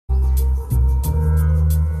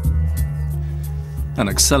an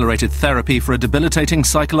accelerated therapy for a debilitating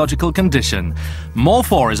psychological condition. More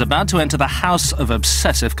 4 is about to enter the house of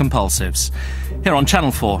obsessive compulsives. Here on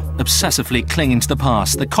Channel 4, obsessively clinging to the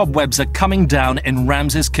past, the cobwebs are coming down in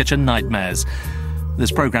Ramsays kitchen nightmares.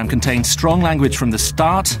 This programme contains strong language from the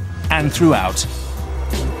start and throughout.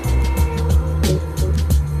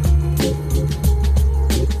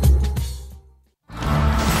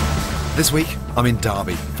 This week, I'm in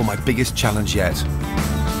Derby for my biggest challenge yet.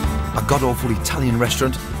 A god-awful Italian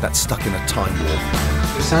restaurant that's stuck in a time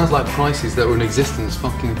warp. It sounds like prices that were in existence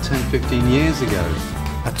fucking 10, 15 years ago.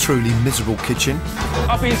 A truly miserable kitchen.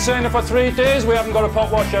 I've been saying it for 3 days, we haven't got a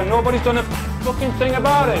pot washer. Nobody's done a fucking thing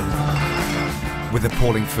about it. With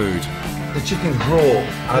appalling food. The chicken's raw,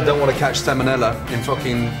 and I don't want to catch salmonella in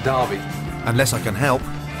fucking Derby. Unless I can help,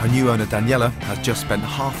 her new owner Daniela has just spent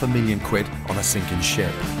 £500,000 on a sinking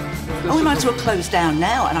ship. Oh, we might as well close down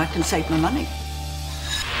now and I can save my money.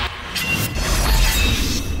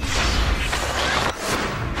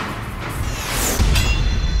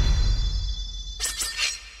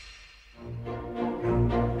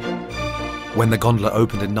 When the Gondola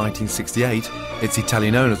opened in 1968, its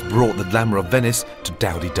Italian owners brought the glamour of Venice to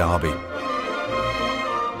dowdy Derby.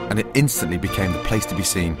 And it instantly became the place to be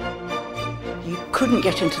seen. You couldn't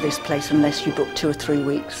get into this place unless you booked 2 or 3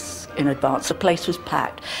 weeks in advance. The place was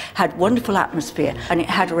packed, had wonderful atmosphere, and it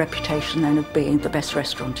had a reputation then of being the best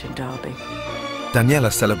restaurant in Derby.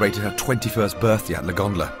 Daniela celebrated her 21st birthday at La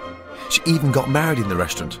Gondola. She even got married in the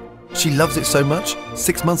restaurant. She loves it so much,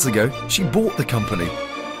 6 months ago, she bought the company.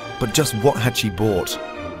 But just what had she bought?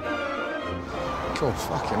 God,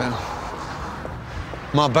 fucking hell.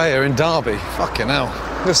 Marbella in Derby, fucking hell.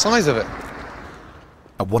 The size of it.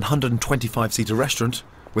 A 125-seater restaurant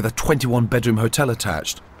with a 21-bedroom hotel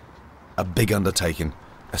attached. A big undertaking,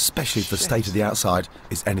 especially if the state of the outside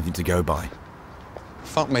is anything to go by.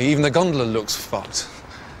 Fuck me, even the gondola looks fucked.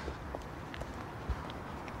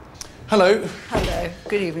 Hello. Hello.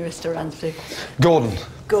 Good evening, Mr. Ramsay. Gordon.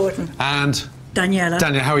 Gordon. And? Daniela.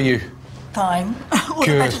 Daniela, how are you? Fine. All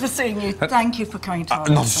the better for seeing you. Thank you for coming to our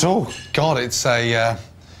Not at all. God, it's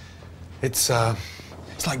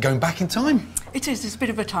like going back in time. It is. It's a bit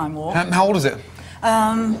of a time warp. How old is it?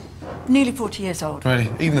 Nearly 40 years old. Really?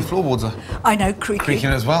 Even the floorboards are... I know, creaking.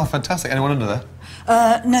 Creaking as well. Fantastic. Anyone under there?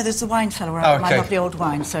 No, there's the wine cellar where I have my lovely old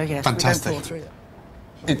wine, so yes, fantastic. we don't fall through that.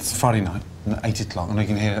 It's Friday night, 8 o'clock, and you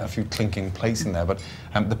can hear a few clinking plates in there, but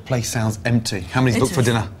the place sounds empty. How many's booked for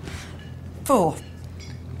dinner? 4.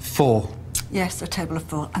 4? Yes, a table of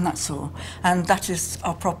 4, and that's all. And that is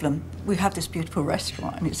our problem. We have this beautiful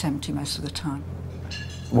restaurant, and it's empty most of the time.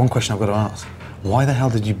 One question I've got to ask. Why the hell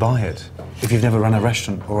did you buy it if you've never run a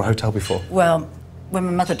restaurant or a hotel before? Well, when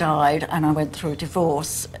my mother died and I went through a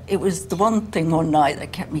divorce, it was the one thing one night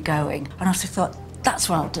that kept me going. And I just thought, that's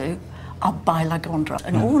what I'll do. I'll buy La Gondola.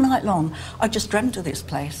 And all night long, I just dreamt of this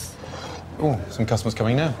place. Oh, some customers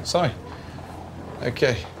coming now. Sorry.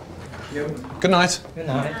 OK. Good night. Good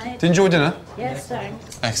night. Did you enjoy dinner? Yes,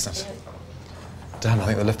 thanks. Excellent. Damn, I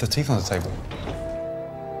think they left their teeth on the table.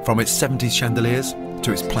 From its 70s chandeliers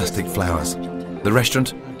to its plastic flowers, the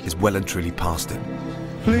restaurant is well and truly past it.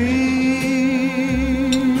 Please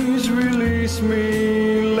release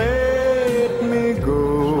me, let me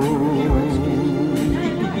go.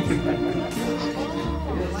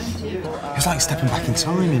 It's like stepping back in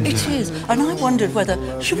time. It is, and I wondered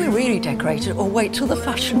whether, should we really decorate it or wait till the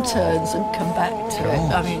fashion turns and come back to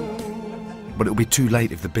it? I mean... But it'll be too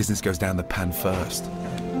late if the business goes down the pan first.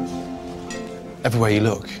 Everywhere you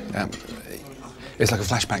look, it's like a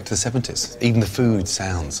flashback to the 70s. Even the food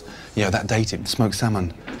sounds, you know, that dated. Smoked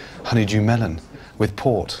salmon, honeydew melon with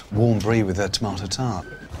port, warm brie with a tomato tart.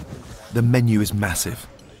 The menu is massive,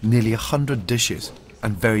 nearly 100 dishes,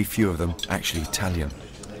 and very few of them actually Italian.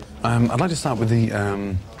 I'd like to start with the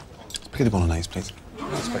spaghetti bolognese, please.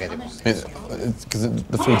 Spaghetti. Because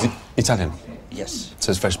the food's Italian. Yes.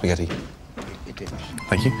 So it's fresh spaghetti. It is.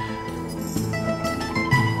 Thank you.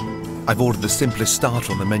 I've ordered the simplest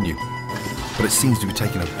starter on the menu, but it seems to be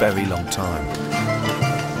taking a very long time.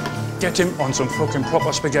 Get him on some fucking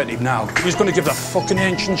proper spaghetti now. He's going to give that fucking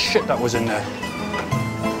ancient shit that was in there.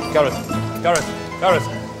 Gareth,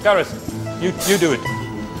 you do it.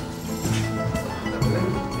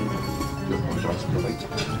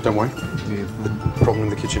 Don't worry. The problem in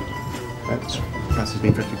the kitchen. That has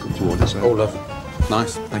been freshly cooked to order, so... Oh, lovely.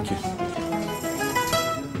 Nice, thank you.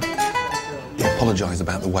 He apologised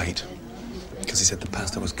about the wait, because he said the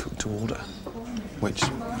pasta was cooked to order, which,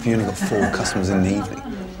 if you only got 4 customers in the evening,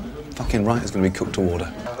 fucking right, it's going to be cooked to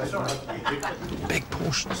order. Big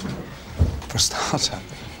portions, for a starter.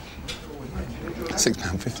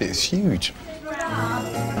 £6.50 is huge.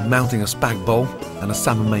 Mounting a spag bowl and a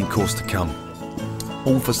salmon main course to come.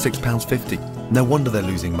 All for £6.50. No wonder they're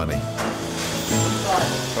losing money.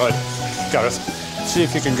 Right, Gareth, see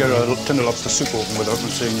if you can get a tin of lobster soup open without me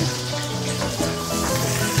seeing you.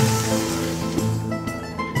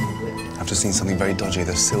 I've just seen something very dodgy,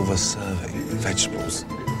 the silver serving vegetables.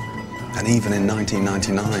 And even in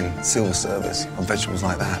 1999, silver service of vegetables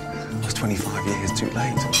like that was 25 years too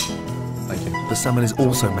late. Thank you. The salmon is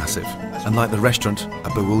also massive, and like the restaurant, a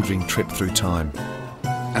bewildering trip through time.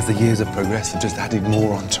 As the years have progressed, they've just added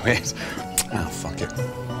more onto it. Ah, fuck it.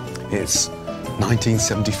 It's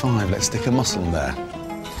 1975, let's stick a mussel on there.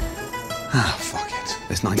 Ah, fuck it.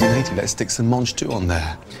 It's 1980, let's stick some mange tout on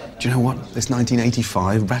there. Do you know what? It's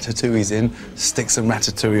 1985, ratatouille's in, stick some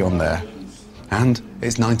ratatouille on there. And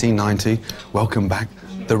it's 1990, welcome back,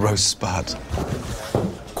 the roast spud.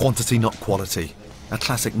 Quantity, not quality. A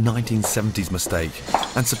classic 1970s mistake.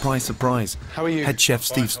 And surprise, surprise, How are you? head chef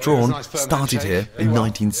Steve Right, Strawn nice firm started handshake. here in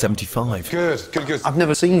 1975. Good, good, good. I've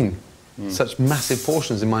never seen such massive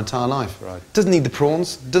portions in my entire life. Right. Doesn't need the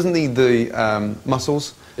prawns, doesn't need the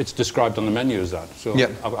mussels. It's described on the menu as that, so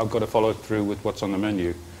Yep. I've got to follow through with what's on the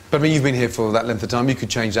menu. But I mean, you've been here for that length of time, you could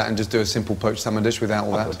change that and just do a simple poached salmon dish without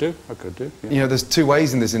all I that. could do. Yeah. You know, there's two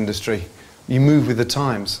ways in this industry. You move with the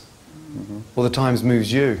times, or the times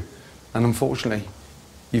moves you. And unfortunately,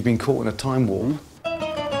 you've been caught in a time warp.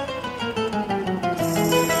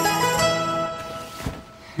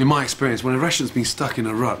 In my experience, when a restaurant's been stuck in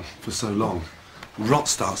a rut for so long, rot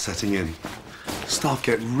starts setting in. Staff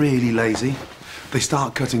get really lazy, they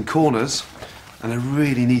start cutting corners, and they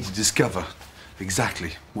really need to discover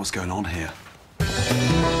exactly what's going on here.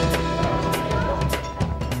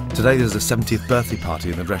 Today there's a 70th birthday party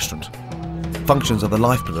in the restaurant. Functions are the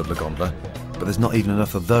lifeblood of La Gondola, but there's not even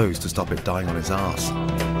enough of those to stop it dying on its arse.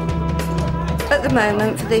 At the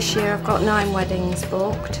moment, for this year, I've got 9 weddings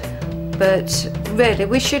booked, but really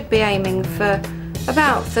we should be aiming for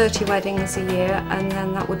about 30 weddings a year, and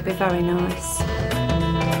then that would be very nice.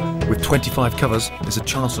 With 25 covers, there's a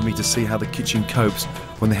chance for me to see how the kitchen copes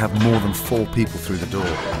when they have more than 4 people through the door.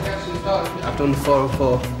 I've done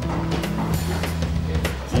 404.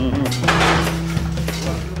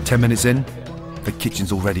 10 minutes in, the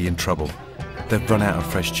kitchen's already in trouble. They've run out of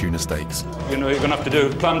fresh tuna steaks. You know what you're going to have to do?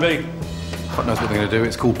 Plan B. God knows what they're going to do,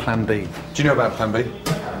 it's called Plan B. Do you know about Plan B?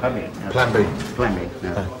 Plan B. Plan B. Plan B.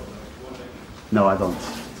 No. No, I don't.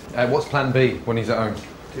 What's Plan B when he's at home?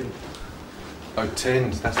 Oh,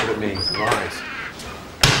 tinned, that's what it means, right.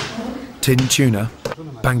 Tinned tuna,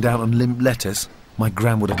 banged out on limp lettuce. My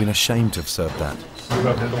gran would have been ashamed to have served that.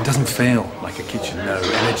 It doesn't feel like a kitchen, no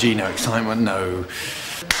energy, no excitement, no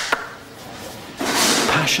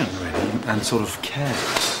passion, really, and sort of care,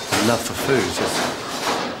 and love for food.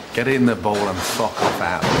 Just get it in the bowl and fuck off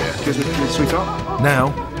out of here. Excuse me, sweetheart?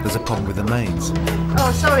 Now, there's a problem with the mains.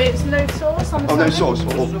 Oh, sorry, it's no sauce on the Oh, no salmon?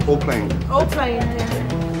 sauce, all plain. All plain,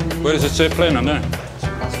 yeah. Where does it say plain on there?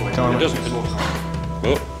 It doesn't.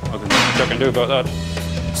 Well, I can do about that.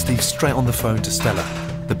 Steve's straight on the phone to Stella,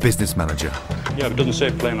 the business manager. Yeah, but it doesn't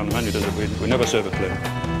say plain on the menu, does it? We never serve it plain.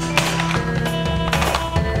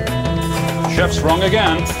 Chef's wrong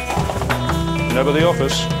again. Never the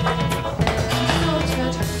office.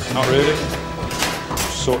 Sorted. Not really.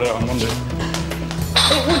 Sort it out on Monday.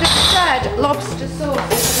 It would have said lobster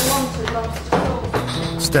sauce if I wanted lobster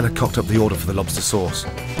sauce. Stella cocked up the order for the lobster sauce,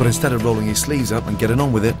 but instead of rolling his sleeves up and getting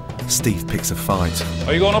on with it, Steve picks a fight.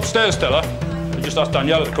 Are you going upstairs, Stella? I just asked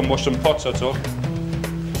Danielle to come wash some pots, that's all.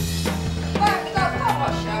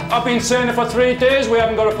 I've been saying it for 3 days, we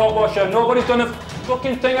haven't got a pot washer. Nobody's done a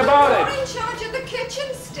fucking thing about it. You're in charge of the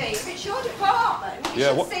kitchen, Steve. It's your department. You Yeah,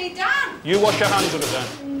 should what- see Dan. You wash your hands of it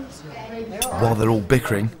then. While they're all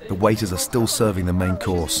bickering, the waiters are still serving the main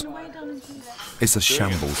course. It's a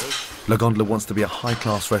shambles. La Gondola wants to be a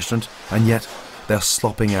high-class restaurant, and yet they're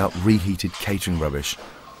slopping out reheated catering rubbish.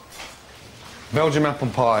 Belgium apple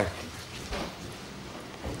pie.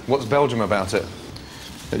 What's Belgium about it?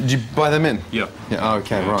 Did you buy them in? Yeah. Yeah, oh,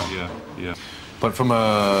 okay, right. Yeah. But from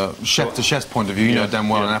a chef to chef's point of view, you know damn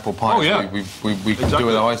well an apple pie. Oh, yeah. We can do Exactly.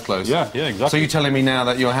 with our eyes closed. Yeah, exactly. So you're telling me now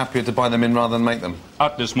that you're happier to buy them in rather than make them?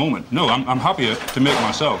 At this moment, no, I'm happier to make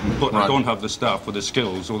myself, but I Right. don't have the staff or the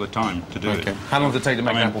skills or the time to do Okay. it. How long does it take to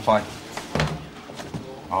make an apple pie?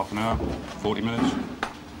 Half an hour, 40 minutes.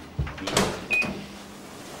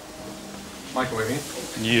 Microwaving?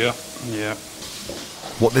 Yeah.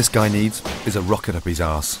 What this guy needs is a rocket up his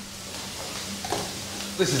arse.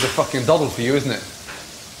 This is a fucking doddle for you, isn't it?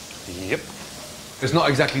 Yep. It's not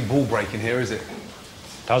exactly ball breaking here, is it?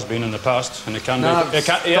 has been in the past, and it can No, be. It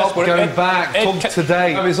can, stop going back. Talk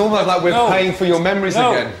today. It's almost like we're paying for your memories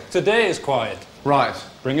again. Today is quiet. Right.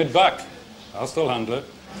 Bring it back. I'll still handle it.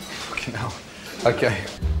 Fucking hell. Okay.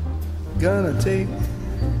 Gonna take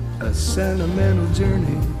a sentimental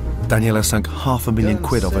journey. Daniela sunk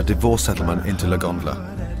 £500,000 of her divorce settlement into La Gondola.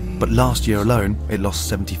 But last year alone, it lost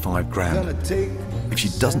 75 grand. If she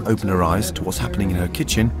doesn't open her eyes to what's happening in her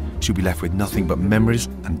kitchen, she'll be left with nothing but memories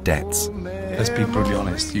and debts. Let's be brutally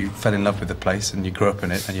honest. You fell in love with the place and you grew up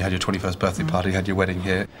in it and you had your 21st birthday party, you had your wedding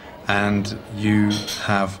here, and you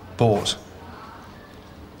have bought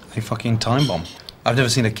a fucking time bomb. I've never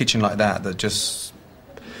seen a kitchen like that just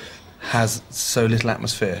has so little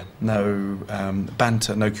atmosphere, no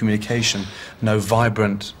banter, no communication, no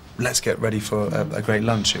vibrant, let's get ready for a great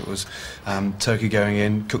lunch. It was turkey going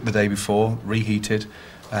in, cooked the day before, reheated.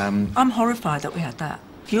 I'm horrified that we had that.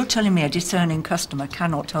 If you're telling me a discerning customer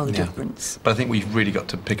cannot tell the difference. But I think what you've really got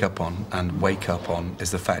to pick up on and wake up on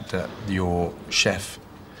is the fact that your chef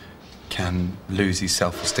can lose his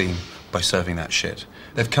self-esteem by serving that shit.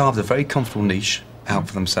 They've carved a very comfortable niche out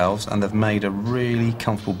for themselves and they've made a really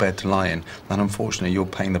comfortable bed to lie in, and unfortunately you're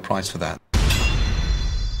paying the price for that.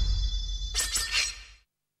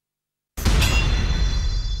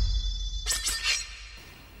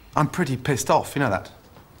 I'm pretty pissed off, you know that?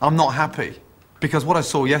 I'm not happy. Because what I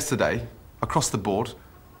saw yesterday, across the board,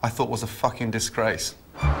 I thought was a fucking disgrace.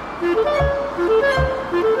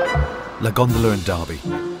 La Gondola in Derby.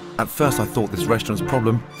 At first I thought this restaurant's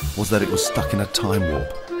problem was that it was stuck in a time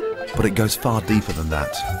warp. But it goes far deeper than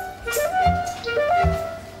that.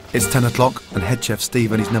 It's 10 o'clock and head chef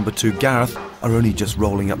Steve and his number 2 Gareth are only just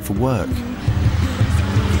rolling up for work.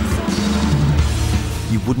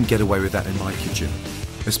 You wouldn't get away with that in my kitchen.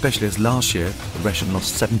 Especially as last year, the restaurant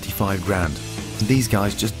lost 75 grand. And these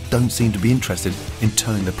guys just don't seem to be interested in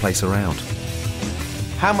turning the place around.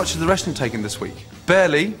 How much has the restaurant taken this week?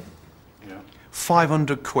 Barely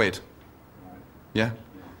 500 quid. Yeah?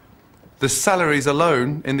 The salaries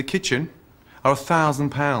alone in the kitchen are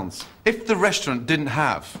 £1,000. If the restaurant didn't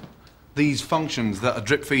have these functions that are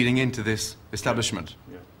drip feeding into this establishment,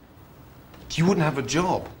 you wouldn't have a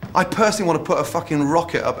job. I personally want to put a fucking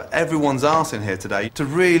rocket up everyone's arse in here today to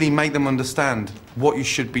really make them understand what you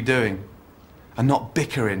should be doing and not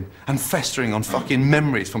bickering and festering on fucking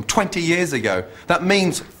memories from 20 years ago. That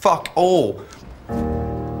means fuck all.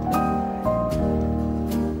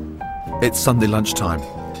 It's Sunday lunchtime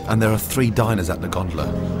and there are 3 diners at the Gondola.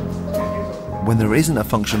 When there isn't a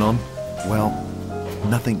function on, well,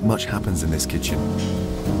 nothing much happens in this kitchen.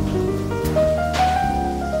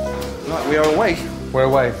 Right, we are away. We're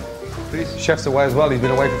away. Please. Chef's away as well. He's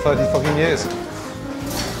been away for 30 fucking years.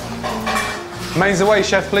 Main's away,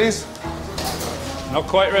 chef, please. Not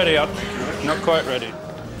quite ready yet. Not quite ready.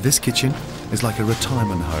 This kitchen is like a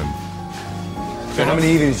retirement home. So how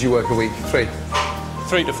many evenings do you work a week? 3?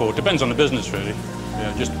 3 to 4. Depends on the business, really.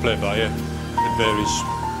 Yeah, just to play it by ear. It varies.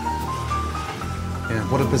 Yeah,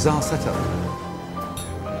 what a bizarre setup.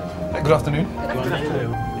 Good afternoon. Good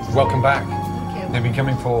afternoon. Welcome back. Thank you. They've been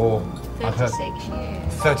coming for 36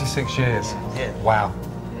 years. 36 years. Yeah. Wow.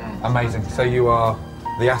 Yeah. Amazing. So you are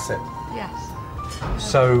the asset. Yes.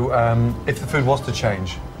 So if the food was to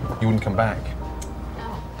change, you wouldn't come back?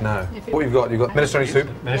 No. What you've got minestrone soup?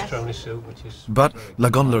 Minestrone soup, which is... But La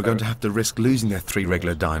Gondola are going to have to risk losing their 3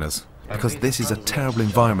 regular diners because this is a terrible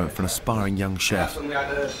environment for an aspiring young chef.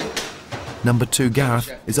 Number 2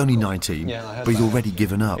 Gareth is only 19, but he's already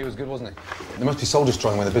given up. He was good, wasn't he? There must be soul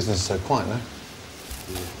destroying when the business is so quiet,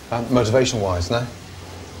 no? Motivation-wise, no?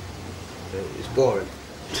 It's boring.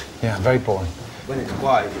 Yeah, very boring. When it's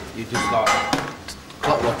quiet, you just like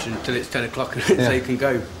clock watching until it's 10 o'clock so you can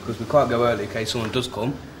go, because we can't go early in case someone does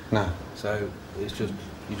come. No. So it's just,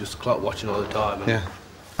 you just clock watching all the time. Yeah.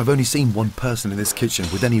 I've only seen one person in this kitchen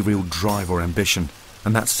with any real drive or ambition,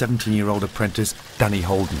 and that's 17-year-old apprentice Danny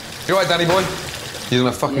Holden. You all right, Danny boy? You're doing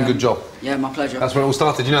a fucking good job. Yeah, my pleasure. That's where it all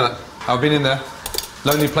started, you know that? I've been in there.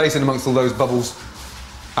 Lonely place in amongst all those bubbles.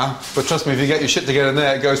 But trust me, if you get your shit together in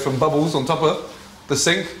there, it goes from bubbles on top of the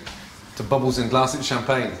sink to bubbles in glasses of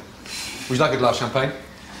champagne. Would you like a glass of champagne?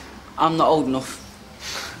 I'm not old enough.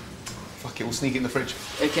 Fuck it, we'll sneak it in the fridge.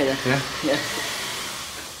 Okay then. Yeah? Yeah.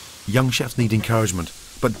 Young chefs need encouragement,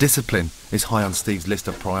 but discipline is high on Steve's list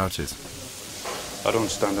of priorities. I don't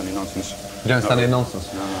stand any nonsense. You don't stand any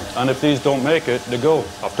nonsense? No. And if these don't make it, they go.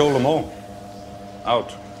 I've told them all.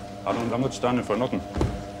 Out. I'm not standing for nothing.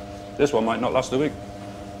 This one might not last a week.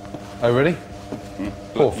 Oh, really?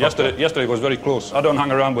 Oh, yesterday was very close. I don't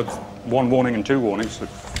hang around with 1 warning and 2 warnings.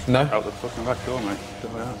 No? Out the fucking back door, mate.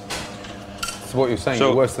 So what you're saying,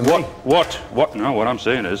 you're worse than me? No, what I'm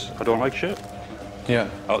saying is, I don't like shit. Yeah.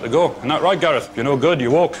 Out they go. Isn't that right, Gareth? You're no good,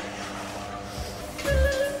 you walk.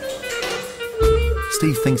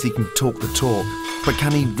 Steve thinks he can talk the talk, but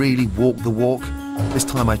can he really walk the walk? This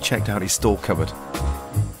time I checked out his store cupboard.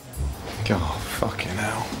 God, fucking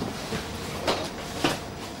hell.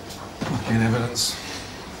 Fucking evidence.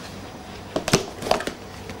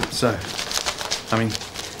 So, I mean,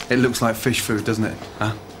 it looks like fish food, doesn't it?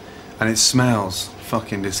 Huh? And it smells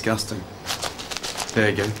fucking disgusting. There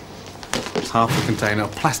you go. Half a container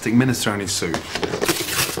of plastic minestrone soup.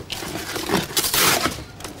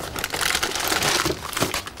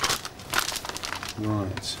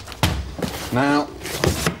 Right. Now,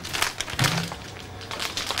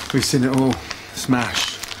 we've seen it all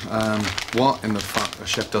smashed. What in the fuck a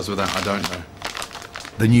chef does with that, I don't know.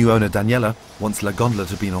 The new owner, Daniela, wants La Gondola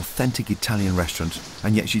to be an authentic Italian restaurant,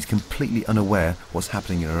 and yet she's completely unaware what's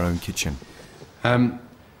happening in her own kitchen.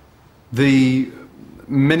 The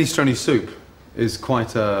minestrone soup is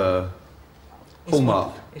quite a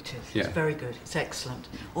hallmark. It is. Yeah. It's very good. It's excellent.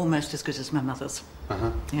 Almost as good as my mother's.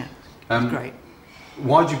 Uh-huh. Yeah. It's great.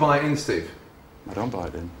 Why'd you buy it in, Steve? I don't buy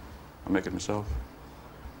it in. I make it myself.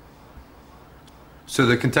 So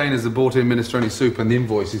the containers are bought in minestrone soup and the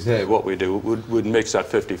invoice is here? What we do, we'd mix that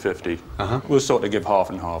 50-50. Uh-huh. We'll sort of give half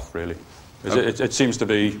and half, really. It seems to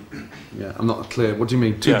be... Yeah, I'm not clear. What do you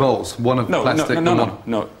mean? Two bowls? One of plastic and one...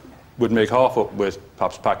 No. We'd make half up with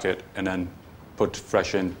perhaps packet and then put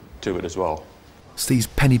fresh into it as well. Steve's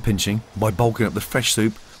penny pinching by bulking up the fresh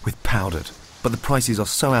soup with powdered. But the prices are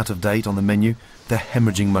so out of date on the menu, they're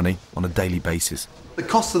hemorrhaging money on a daily basis. The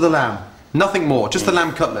cost of the lamb, nothing more, just the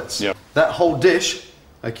lamb cutlets. Yep. That whole dish,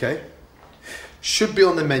 okay, should be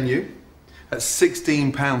on the menu at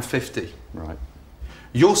 £16.50. Right.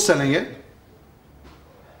 You're selling it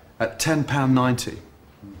at £10.90.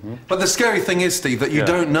 But the scary thing is, Steve, that you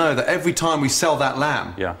don't know that every time we sell that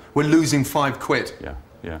lamb, we're losing £5. Yeah,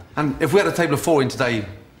 yeah. And if we had a table of 4 in today,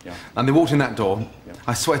 and they walked in that door,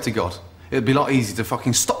 I swear to God, it'd be a lot easier to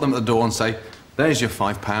fucking stop them at the door and say, there's your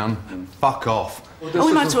 £5, fuck off. Well,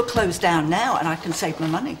 we might as well close down now and I can save my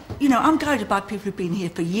money. You know, I'm guided by people who've been here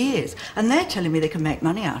for years and they're telling me they can make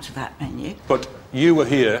money out of that menu. But you were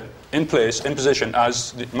here, in place, in position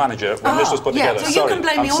as the manager when this was put together. So you can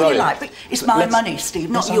blame me all you like, but it's my money,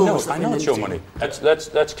 Steve, not yours. I know it's your money.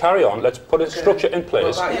 Let's carry on. Let's put a structure in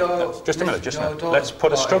place. Just a minute. Let's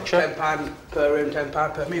put a structure. £10 per room,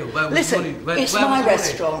 £10 per meal. Listen, it's my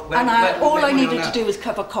restaurant, and all I needed to do was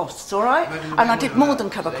cover costs, all right? And I did more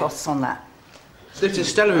than cover costs on that. This is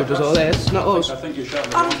Stella who does all this, not us. I think you're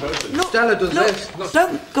shouting at the wrong person. Stella does this.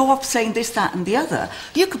 Don't go off saying this, that and the other.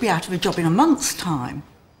 You could be out of a job in a month's time.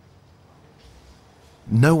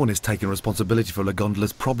 No one is taking responsibility for La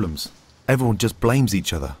Gondola's problems. Everyone just blames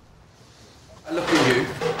each other. I look at you,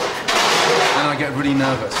 and I get really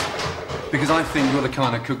nervous. Because I think you're the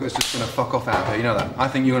kind of cook that's just going to fuck off out here, you know that? I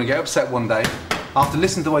think you're going to get upset one day, after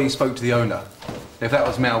listening to the way you spoke to the owner. If that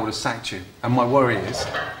was me, I would have sacked you. And my worry is,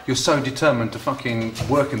 you're so determined to fucking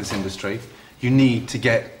work in this industry, you need to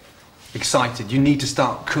get excited. You need to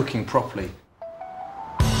start cooking properly.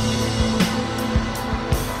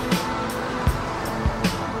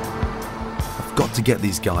 I've got to get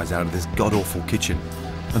these guys out of this god-awful kitchen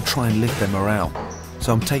and try and lift their morale.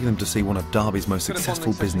 So I'm taking them to see one of Derby's most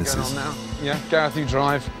successful businesses. Yeah, Gareth, you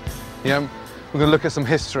drive. Yeah, we're going to look at some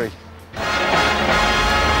history.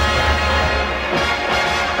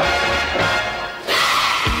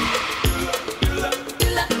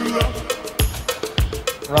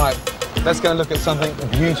 Right, let's go and look at something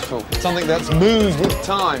beautiful, something that's moved with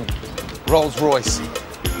time. Rolls-Royce,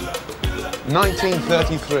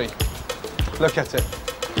 1933. Look at it,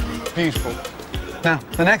 beautiful. Now,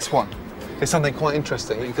 the next one is something quite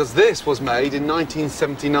interesting because this was made in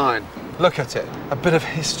 1979. Look at it, a bit of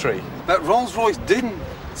history. That Rolls-Royce didn't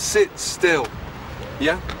sit still,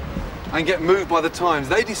 yeah, and get moved by the times.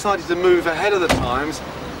 They decided to move ahead of the times,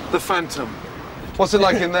 the Phantom. What's it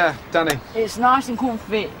like in there, Danny? It's nice and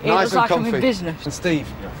comfy. Nice and comfy. I'm in business. And Steve,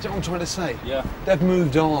 do you know what I'm trying to say? Yeah. They've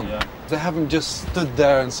moved on. Yeah. They haven't just stood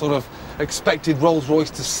there and sort of expected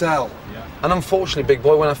Rolls-Royce to sell. Yeah. And unfortunately, big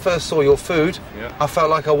boy, when I first saw your food, I felt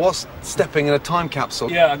like I was stepping in a time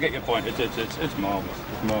capsule. Yeah, I get your point. It's marvellous.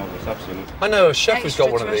 It's marvellous, absolutely. I know a chef who's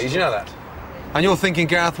got one of these, you know that? And you're thinking,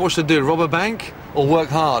 Gareth, what should I do, rob a bank or work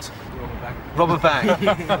hard? Rob a bank.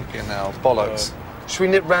 Fucking hell, bollocks. Should we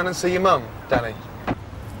nip round and see your mum, Danny?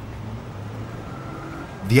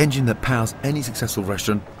 The engine that powers any successful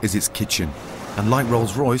restaurant is its kitchen. And like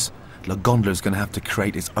Rolls-Royce, La Gondola is going to have to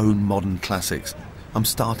create its own modern classics. I'm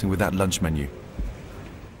starting with that lunch menu.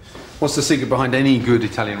 What's the secret behind any good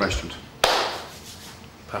Italian restaurant?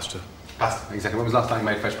 Pasta. Pasta, exactly. When was the last time you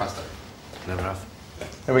made fresh pasta? Never have.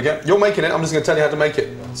 Here we go. You're making it, I'm just going to tell you how to make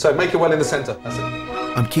it. So make it well in the centre. That's it.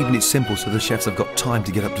 I'm keeping it simple so the chefs have got time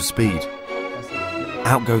to get up to speed.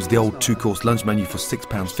 Out goes the old 2-course lunch menu for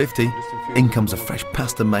 £6.50. In comes a fresh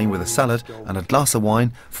pasta main with a salad and a glass of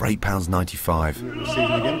wine for £8.95.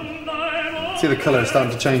 See the colour is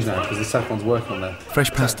starting to change now because the saffron's working on there.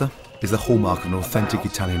 Fresh pasta is the hallmark of an authentic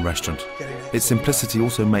Italian restaurant. Its simplicity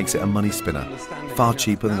also makes it a money spinner, far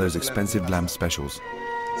cheaper than those expensive lamb specials.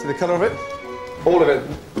 See the colour of it? All of it.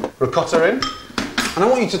 Ricotta in. And I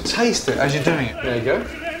want you to taste it as you're doing it. There you go.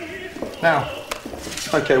 Now,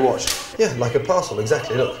 OK, watch. Yeah, like a parcel,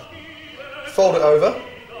 exactly, look. Fold it over.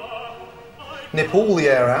 Nip all the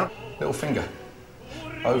air out. Little finger.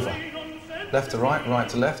 Over. Left to right, right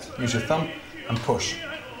to left. Use your thumb and push.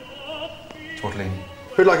 Tortellini.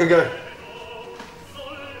 Who'd like a go?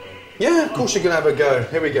 Yeah, of course you can have a go.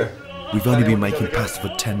 Here we go. We've only been making pasta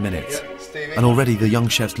for 10 minutes. And already the young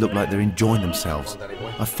chefs look like they're enjoying themselves.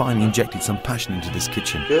 I've finally injected some passion into this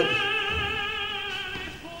kitchen. Good.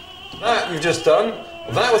 That you've just done.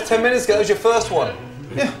 That was 10 minutes ago. That was your first one.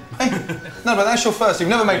 Yeah. Hey. No, but that's your first. You've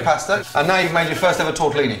never made pasta, and now you've made your first ever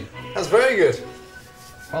tortellini. That's very good.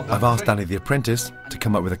 I've asked Danny the apprentice to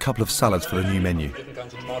come up with a couple of salads for the new menu.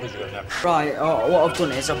 Right, what I've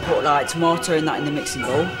done is I've put like tomato and that in the mixing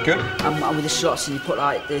bowl. Good. And with the shallots, you put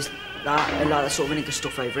like this, that, and like that sort of vinegar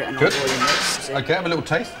stuff over it, and good. Oil mix. Okay, have a little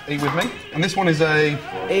taste. Eat with me. And this one is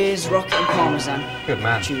rocket and parmesan. Good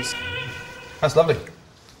man. Cheese. That's lovely.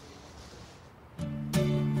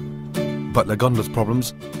 But La Gondola's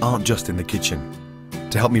problems aren't just in the kitchen.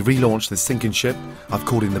 To help me relaunch this sinking ship, I've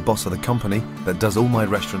called in the boss of the company that does all my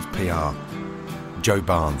restaurant's PR, Joe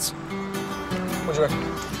Barnes. What do you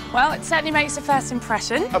reckon? Well, it certainly makes a first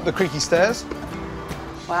impression. Up the creaky stairs.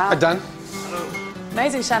 Wow. Hi, Dan.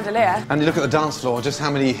 Amazing chandelier. And you look at the dance floor, just how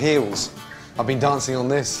many heels I've been dancing on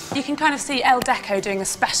this. You can kind of see El Deco doing a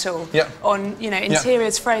special on, you know,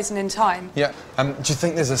 interiors frozen in time. Yeah. Do you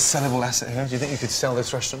think there's a sellable asset here? Do you think you could sell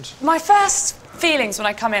this restaurant? My first feelings when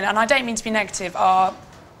I come in, and I don't mean to be negative, are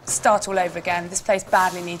start all over again. This place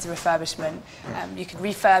badly needs a refurbishment. You could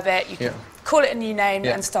refurb it, you could call it a new name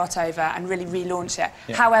and start over and really relaunch it.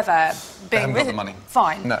 Yeah. However, being got the money.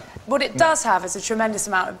 Fine. No. What it does have is a tremendous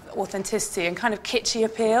amount of authenticity and kind of kitschy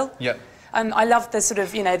appeal. Yeah. And I love the sort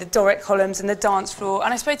of, you know, the Doric columns and the dance floor,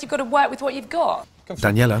 and I suppose you've got to work with what you've got.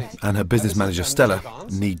 Daniela and her business manager Stella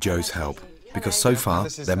need Joe's help, because so far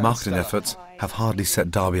their marketing efforts have hardly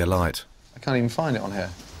set Derby alight. I can't even find it on here.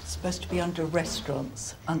 It's supposed to be under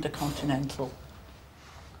restaurants, under Continental.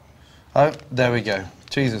 Oh, there we go.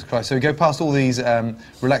 Jesus Christ. So we go past all these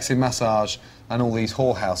relaxing massage and all these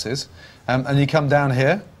whorehouses, and you come down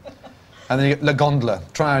here, and then you get La Gondola.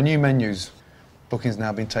 Try our new menus. Booking's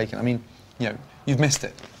now been taken. I mean, you know, you've missed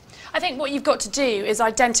it. I think what you've got to do is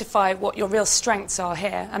identify what your real strengths are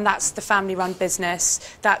here, and that's the family-run business,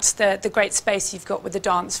 that's the great space you've got with the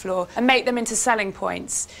dance floor, and make them into selling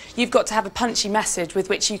points. You've got to have a punchy message with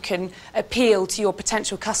which you can appeal to your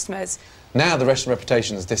potential customers. Now the restaurant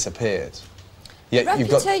reputation has disappeared. Yet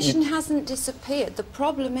Reputation hasn't disappeared. The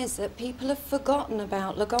problem is that people have forgotten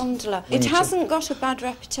about La Gondola. It hasn't got a bad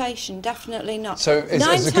reputation, definitely not. So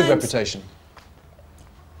it's a good reputation?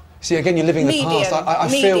 See, again, you're living the past. I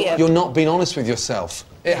feel you're not being honest with yourself.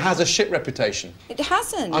 It has a shit reputation. It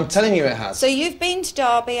hasn't. I'm telling you it has. So you've been to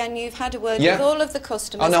Derby and you've had a word with all of the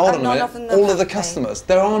customers. Oh, no, hold on none a of them minute. All of the customers.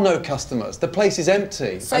 There are no customers. The place is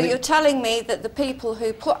empty. So you're telling me that the people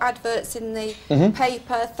who put adverts in the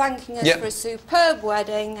paper thanking us for a superb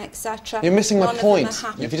wedding, etc. You're missing my point.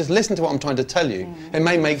 If you just listen to what I'm trying to tell you, it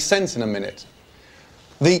may make sense in a minute.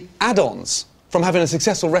 The add-ons from having a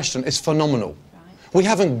successful restaurant is phenomenal. We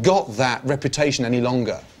haven't got that reputation any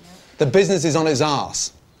longer. The business is on its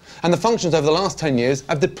arse. And the functions over the last 10 years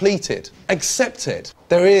have depleted. Accept it.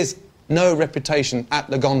 There is no reputation at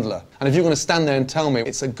La Gondola. And if you're going to stand there and tell me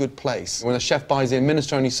it's a good place, when a chef buys in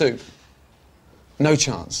minestrone soup, no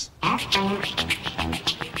chance.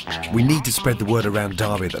 We need to spread the word around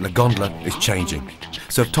Derby that La Gondola is changing.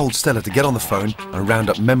 So I've told Stella to get on the phone and round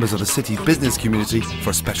up members of the city's business community for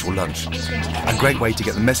a special lunch. A great way to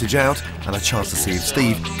get the message out and a chance to see if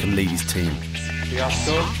Steve can lead his team.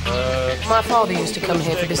 My father used to come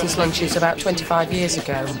here for business lunches about 25 years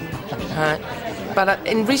ago. But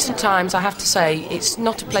in recent times, I have to say, it's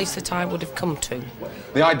not a place that I would have come to.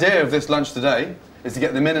 The idea of this lunch today is to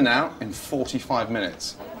get them in and out in 45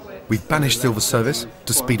 minutes. We've banished silver service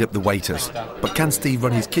to speed up the waiters, but can Steve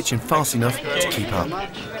run his kitchen fast enough to keep up?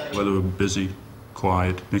 Whether we're busy,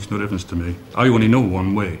 quiet, makes no difference to me. I only know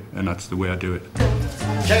one way, and that's the way I do it.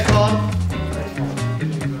 Check on.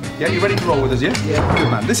 Yeah, you ready to roll with us, yeah? Yeah. Good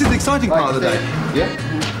man. This is the exciting part of the day.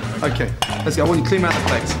 Yeah? OK. Let's go. I want you to clean out the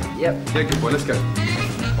plates. Yep. Yeah, good boy. Let's go.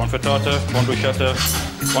 One frittata, one bruschetta,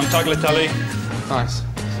 one tagliatelle. Nice.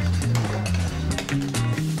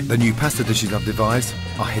 The new pasta dishes I've devised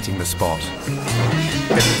are hitting the spot.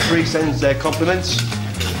 Get 3 sends their compliments.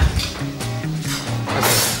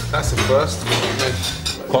 That's the first.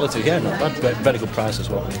 Quality, yeah, not bad. Very good price as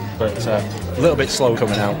well. But a little bit slow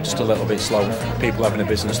coming out, just a little bit slow for people having a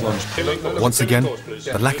business lunch. Once again,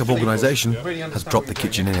 the lack of organisation has dropped the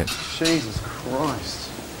kitchen in it. Jesus Christ.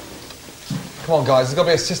 Come on, guys, there's got to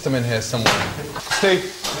be a system in here somewhere. Steve,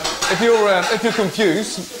 if you're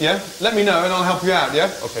confused, yeah, let me know and I'll help you out, yeah?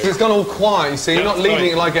 Okay. It's gone all quiet, you see, you're not leading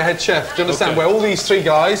it like a head chef. Do you understand? Where all these 3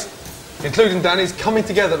 guys, including Danny's, coming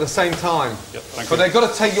together at the same time. Yep, but they've got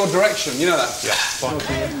to take your direction, you know that? Yeah, fine.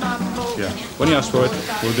 Yeah, when you ask for it,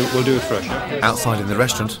 we'll do it fresh. Yeah? Outside in the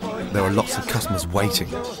restaurant, there are lots of customers waiting,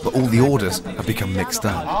 but all the orders have become mixed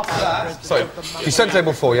up. After that, so you sent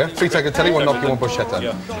table 4, yeah? 3 tagliatelle, 1 gnocchi, 1 bruschetta.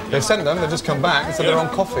 Yeah. They've sent them, they've just come back and said they're on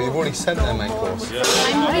coffee. They've already sent their main course.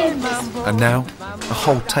 And now, a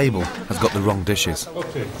whole table has got the wrong dishes.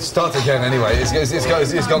 Start again anyway. It's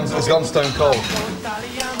gone stone cold.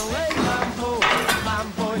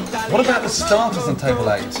 What about the starters on table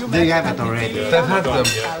 8? They have it already. They've had them.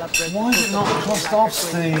 Why is it not crossed off,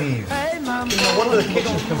 Steve? What are the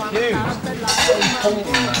kitchens confused? What's the point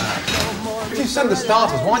in that? If you send the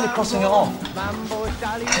starters, why are you crossing it off?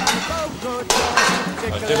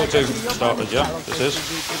 Table 2 starters, yeah, this is.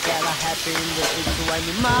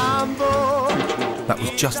 That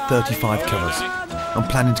was just 35 covers. I'm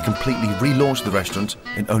planning to completely relaunch the restaurant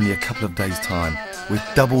in only a couple of days' time, with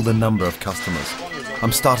double the number of customers.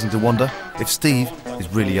 I'm starting to wonder if Steve is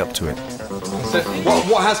really up to it. So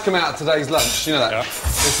what has come out of today's lunch, you know that,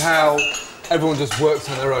 is how everyone just works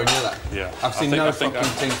on their own, you know that? Yeah. I've seen no fucking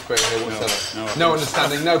team spirit here whatsoever. No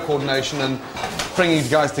understanding, no coordination, and bringing you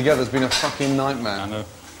guys together has been a fucking nightmare. I know.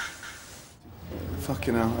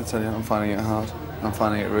 Fucking hell, I tell you, I'm finding it hard. I'm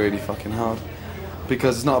finding it really fucking hard.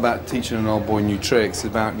 Because it's not about teaching an old boy new tricks, it's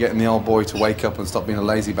about getting the old boy to wake up and stop being a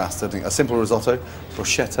lazy bastard. A simple risotto,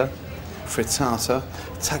 bruschetta, frittata,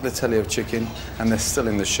 tagliatelle of chicken, and they're still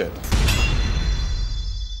in the shit.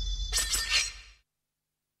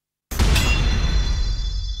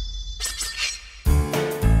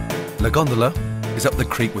 La Gondola is up the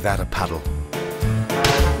creek without a paddle.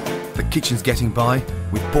 The kitchen's getting by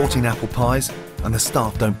with bought-in apple pies, and the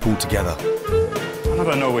staff don't pull together. I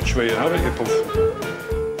never know which way how you pull.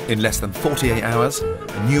 In less than 48 hours,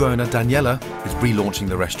 a new owner, Daniela, is relaunching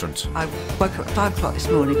the restaurant. I woke up at 5 o'clock this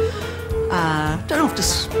morning. Don't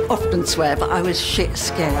often swear, but I was shit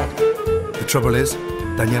scared. The trouble is,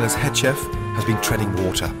 Daniela's head chef has been treading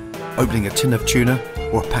water, opening a tin of tuna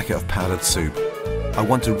or a packet of powdered soup. I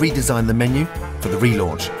want to redesign the menu for the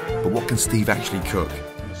relaunch, but what can Steve actually cook?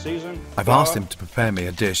 I've asked him to prepare me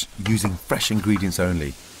a dish using fresh ingredients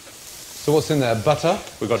only. So what's in there? Butter?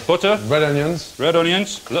 We've got butter. Red onions. Red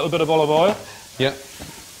onions, a little bit of olive oil. Yeah.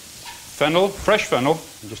 Fennel, fresh fennel,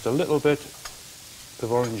 and just a little bit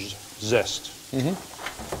of orange zest.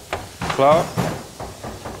 Flour.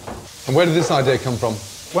 And where did this idea come from?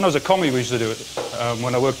 When I was a commie, we used to do it.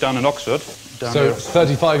 When I worked down in Oxford. So here.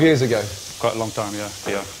 35 years ago? Quite a long time, yeah.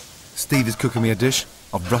 Steve is cooking me a dish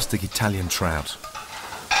of rustic Italian trout.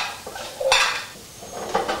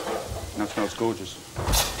 That smells gorgeous.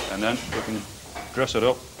 And then we can dress it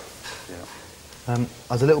up. I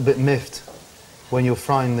was a little bit miffed when you're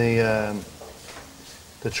frying the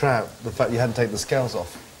trout, the fact you hadn't taken the scales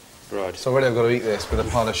off. Right. So already I've got to eat this with a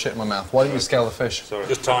pile of shit in my mouth. Why didn't you scale the fish? Sorry.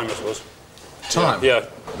 Just time, I suppose. Time? Yeah.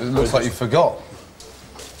 It looks like you forgot.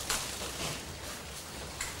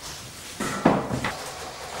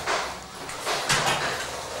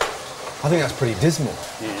 I think that's pretty dismal.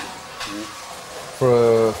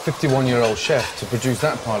 For a 51-year-old chef to produce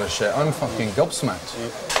that pile of shit, I'm fucking gobsmacked.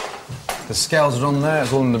 The scales are on there,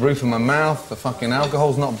 it's all in the roof of my mouth, the fucking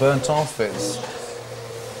alcohol's not burnt off, it's...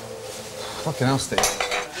 Fucking hell, Steve.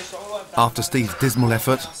 After Steve's dismal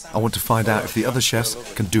effort, I want to find out if the other chefs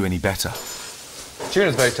can do any better.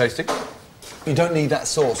 Tuna's very tasty. You don't need that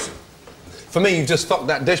sauce. For me, you've just fucked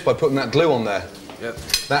that dish by putting that glue on there. Yep.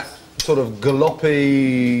 That sort of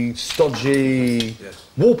gallopy, stodgy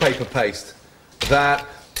wallpaper paste that,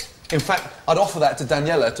 in fact, I'd offer that to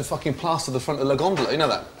Daniela to fucking plaster the front of La Gondola, you know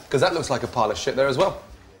that? Because that looks like a pile of shit there as well.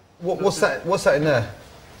 What's that? What's that in there?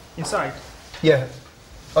 Inside? Yeah.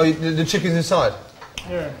 Oh, the chicken's inside?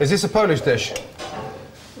 Yeah. Is this a Polish dish?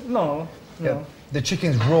 No, no. Yeah. The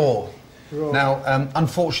chicken's raw. Now,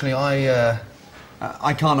 unfortunately,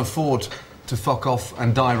 I can't afford to fuck off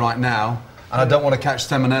and die right now, and I don't want to catch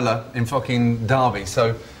salmonella in fucking Derby,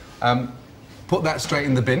 so put that straight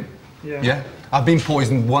in the bin. Yeah. Yeah? I've been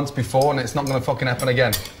poisoned once before and it's not going to fucking happen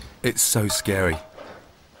again. It's so scary.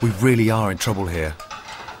 We really are in trouble here.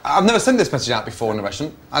 I've never sent this message out before in a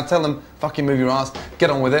restaurant. I tell them, fucking move your ass, get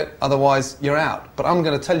on with it, otherwise you're out. But I'm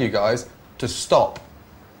going to tell you guys to stop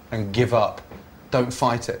and give up. Don't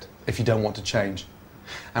fight it if you don't want to change.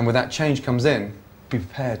 And when that change comes in, be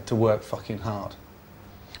prepared to work fucking hard.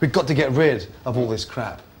 We've got to get rid of all this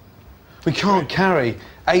crap. We can't carry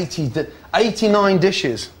 89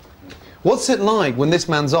 dishes. What's it like when this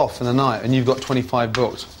man's off in the night and you've got 25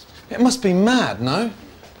 booked? It must be mad, no?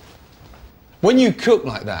 When you cook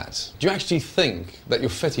like that, do you actually think that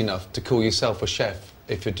you're fit enough to call yourself a chef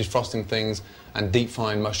if you're defrosting things and deep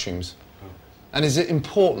frying mushrooms? And is it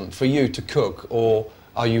important for you to cook, or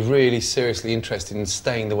are you really seriously interested in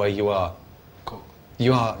staying the way you are? Cook.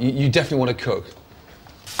 You are. You definitely want to cook.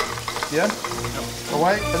 Yeah?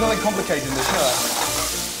 Away? There's nothing complicated in this,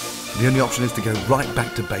 no? The only option is to go right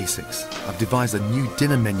back to basics. I've devised a new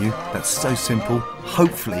dinner menu that's so simple,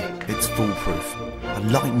 hopefully it's foolproof. A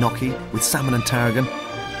light gnocchi with salmon and tarragon,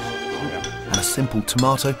 and a simple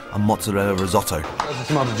tomato and mozzarella risotto. That's the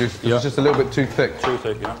tomato juice. Yeah. It's just a little bit too thick. Too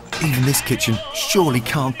thick, yeah. Even this kitchen surely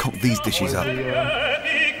can't cook these dishes up.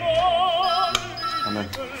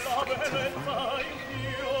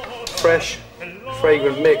 Fresh,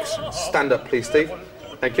 fragrant mix. Stand up, please, Steve.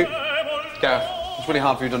 Thank you. Gareth, it's really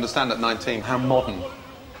hard for you to understand at 19 how modern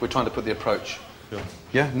we're trying to put the approach. Sure.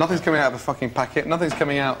 Yeah, nothing's coming out of a fucking packet, nothing's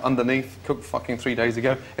coming out underneath, cooked fucking 3 days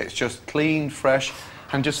ago. It's just clean, fresh,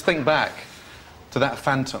 and just think back to that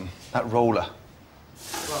phantom, that roller.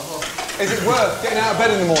 Is it worth getting out of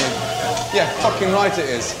bed in the morning? Yeah, fucking right it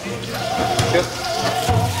is. Good.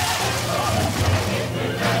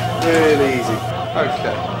 Really easy.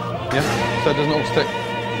 Okay. Yeah, so it doesn't all stick.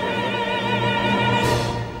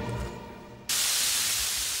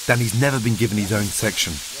 Danny's never been given his own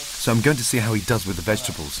section, so I'm going to see how he does with the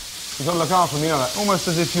vegetables. You've got to look after them, you know that? Almost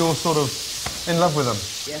as if you're sort of in love with them.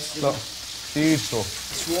 Yes, look. Beautiful.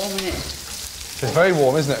 It's warm, isn't it? It's very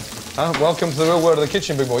warm, isn't it? Huh? Welcome to the real world of the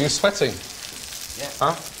kitchen, big boy. You're sweating. Yeah.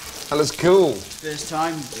 Huh? That looks cool. First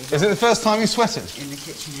time. Is it the first time you sweated? In the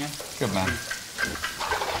kitchen, yeah. Good man.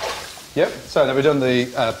 Yep, so now we've done the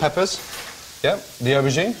peppers. Yep, the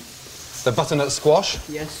aubergine, the butternut squash.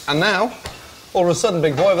 Yes. And now, all of a sudden,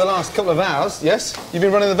 big boy, over the last couple of hours, yes, you've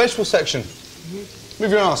been running the vegetable section. Mm-hmm.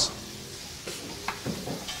 Move your arse.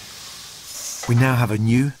 We now have a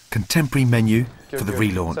new, contemporary menu for the So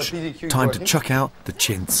relaunch. PDQ's Time to working. chuck out the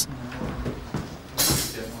chintz.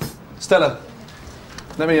 Stella,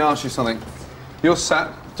 let me ask you something. You're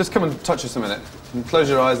sat, just come and touch us a minute. And close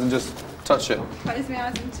your eyes and just touch it. Close my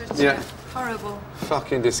eyes and touch Yeah. it. Horrible.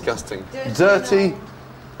 Fucking disgusting. Dirty,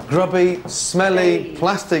 grubby, smelly,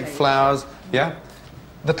 plastic flowers, yeah?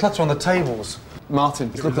 The clutter on the tables.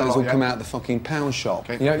 Martin, it's look like it's all come out of the fucking pound shop.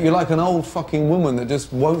 You know, you're like an old fucking woman that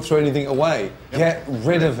just won't throw anything away. Get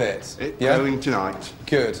rid of it. Yeah? Going tonight.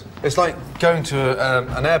 Good. It's like going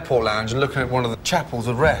to an airport lounge and looking at one of the chapels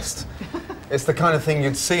of rest. It's the kind of thing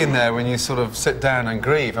you'd see in there when you sort of sit down and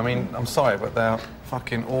grieve. I mean, I'm sorry, but they're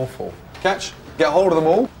fucking awful. Catch, get hold of them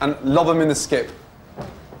all and lob them in the skip.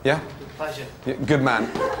 Yeah? Pleasure. Yeah, good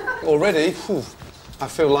man. Already, whew, I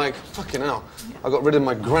feel like, fucking hell, I got rid of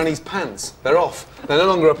my granny's pants. They're off. They're no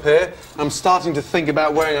longer up here. I'm starting to think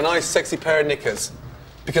about wearing a nice, sexy pair of knickers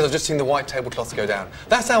because I've just seen the white tablecloths go down.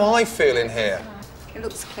 That's how I feel in here. It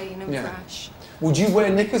looks clean and fresh. Would you wear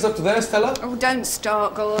knickers up to there, Stella? Oh, don't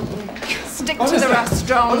start, Gordon. Stick I'm to the just-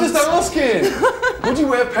 restaurant. I'm just asking. Would you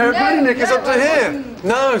wear a pair of granny knickers up to here?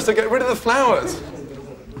 No, so get rid of the flowers.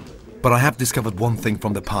 But I have discovered one thing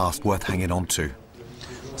from the past worth hanging on to.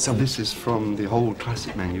 So this is from the old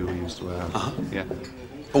classic menu we used to have. Yeah.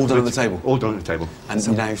 All done at the table? All done at the table.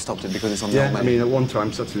 And now you've stopped it because it's on the Yeah, old I menu? mean, at one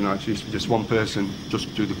time, Saturday night, used to be just one person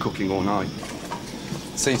just do the cooking all night.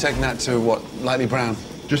 So you're taking that to what, lightly brown?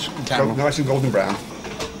 Just Caramel. nice and golden brown.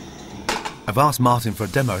 I've asked Martin for a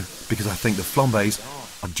demo because I think the flambés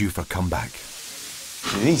are due for a comeback.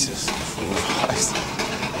 Jesus Christ.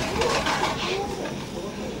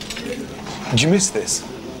 Did you miss this?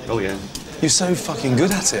 Oh, yeah. You're so fucking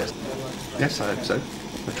good at it. Yes, I hope so.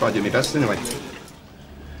 I tried doing my best anyway.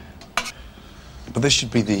 But this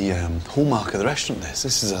should be the hallmark of the restaurant, this.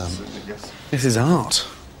 This is art.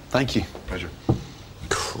 Thank you. Pleasure.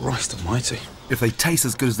 Christ almighty. If they taste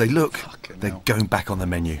as good as they look, they're going back on the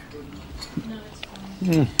menu.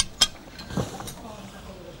 They're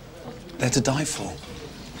to die for.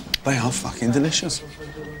 They are fucking delicious.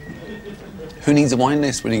 Who needs a wine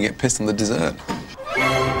list when you get pissed on the dessert?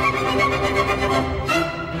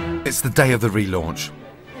 It's the day of the relaunch.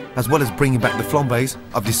 As well as bringing back the flambés,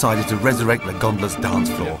 I've decided to resurrect the Gondola's dance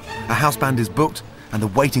floor. A house band is booked, and the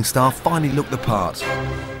waiting staff finally look the part.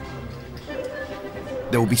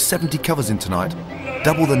 There will be 70 covers in tonight,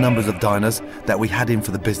 double the numbers of diners that we had in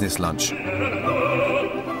for the business lunch.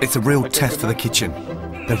 It's a real test for the kitchen.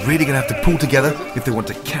 They're really going to have to pull together if they want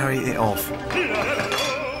to carry it off.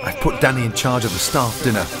 I've put Danny in charge of the staff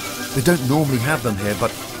dinner. They don't normally have them here,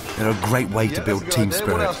 but they're a great way to build team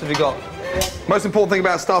spirit. What else have you got? Most important thing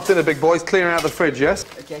about staff dinner, big boy, is clearing out the fridge, yes?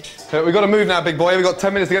 Okay. We've got to move now, big boy. We've got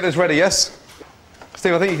 10 minutes to get this ready, yes?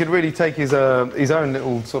 Steve, I think he could really take his own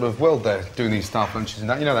little sort of world there, doing these staff lunches and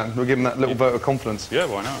that. You know that? We'll give him that little vote of confidence. Yeah,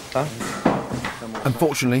 why not? Huh?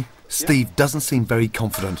 Unfortunately, Steve doesn't seem very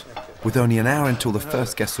confident. With only an hour until the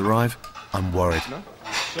first guests arrive, I'm worried.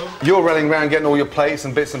 You're running around getting all your plates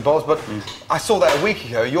and bits and bobs, but I saw that a week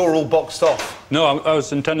ago. You're all boxed off. No, I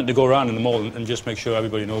was intending to go around in the mall and just make sure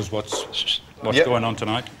everybody knows what's going on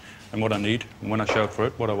tonight and what I need, and when I shout for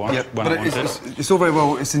it, what I want, when I want it. It's all very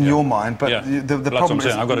well, it's in your mind, but the that's problem what I'm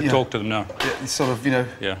saying. I've got to talk to them now. It's sort of, you know,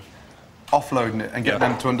 offloading it and get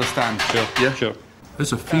them to understand. Sure, yeah? Sure.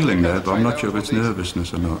 There's a feeling there, but I'm not sure if it's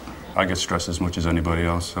nervousness or not. I get stressed as much as anybody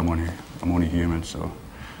else. I'm only human, so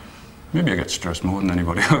maybe I get stressed more than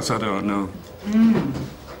anybody else. I don't know.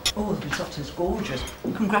 Oh, the risotto's gorgeous.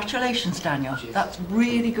 Congratulations, Daniel. That's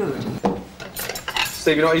really good.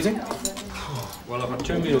 Steve, you're not eating? Well, I've had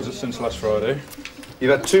 2 meals since last Friday.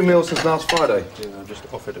 You've had 2 meals since last Friday? Yeah, I'm just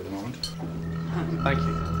off it at the moment. Thank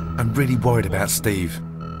you. I'm really worried about Steve.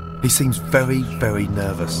 He seems very, very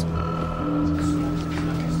nervous.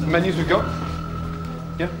 The menus we've got?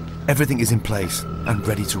 Yeah? Everything is in place and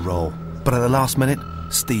ready to roll. But at the last minute,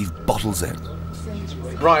 Steve bottles it.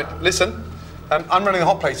 Right, listen. I'm running the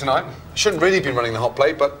hot plate tonight. Shouldn't really be running the hot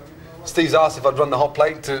plate, but Steve's asked if I'd run the hot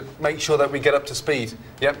plate to make sure that we get up to speed.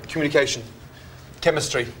 Yeah? Communication,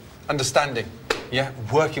 chemistry, understanding. Yeah?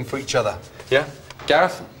 Working for each other. Yeah?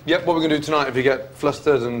 Gareth? Yep, what are we going to do tonight if you get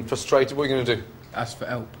flustered and frustrated? What are you going to do? Ask for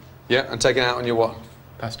help. Yeah, and take it out on your what?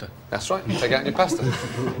 Pasta. That's right, take it out on your pasta.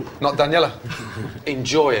 Not Daniela.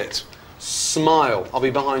 Enjoy it. Smile. I'll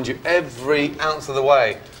be behind you every ounce of the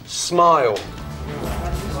way. Smile.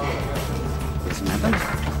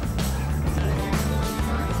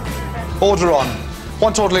 Order on.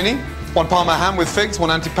 1 tortellini, 1 parma ham with figs, 1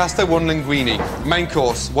 antipasto, 1 linguine. Main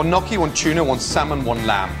course, 1 gnocchi, 1 tuna, 1 salmon, 1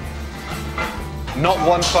 lamb. Not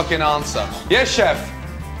one fucking answer. Yes, chef?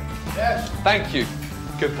 Yes. Thank you.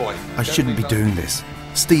 Good boy. I shouldn't be doing this.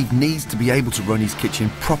 Steve needs to be able to run his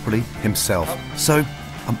kitchen properly himself. So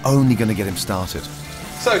I'm only going to get him started.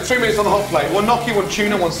 So, 3 minutes on the hot plate. 1 gnocchi, 1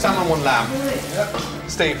 tuna, 1 salmon, 1 lamb.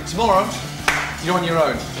 Steve, tomorrow, you're on your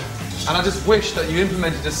own. And I just wish that you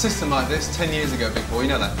implemented a system like this 10 years ago, big boy. You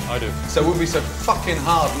know that? I do. So it wouldn't be so fucking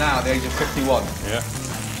hard now at the age of 51. Yeah.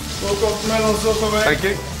 Thank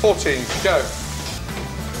you. 14, go.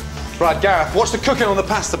 Right, Gareth, watch the cooking on the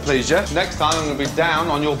pasta, please, yeah? Next time I'm going to be down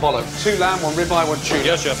on your bollocks. 2 lamb, 1 ribeye, 1 tuna.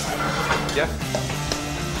 Yes, chef. Yeah?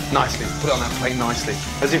 Nicely. Put it on that plate nicely.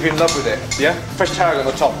 As if you're in love with it, yeah? Fresh tarragon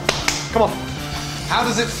on the top. Come on. How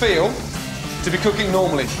does it feel to be cooking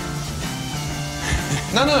normally?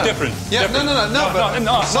 No. Different. Yeah, different.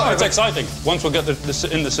 No, it's exciting. Once we get this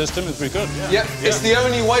in the system, it'll be good. Yeah, it's the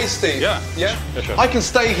only way, Steve. Yeah. Yeah? Sure. I can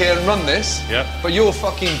stay here and run this, yeah, but you're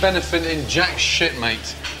fucking benefiting jack shit,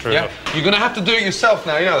 mate. True yeah? enough. You're going to have to do it yourself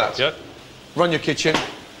now, you know that? Yeah. Run your kitchen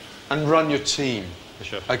and run your team.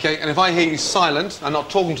 Sure. Okay, and if I hear you silent and not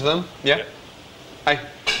talking to them, yeah? Hey,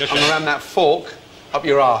 yes, I'm around that fork up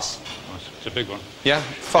your ass. Oh, it's a big one. Yeah?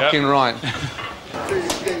 Fucking right.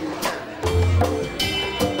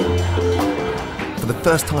 For the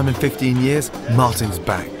first time in 15 years, Martin's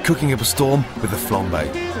back, cooking up a storm with a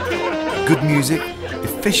flambe. Good music,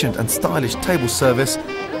 efficient and stylish table service.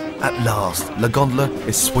 At last, La Gondola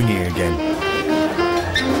is swinging again.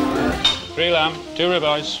 3 lamb, 2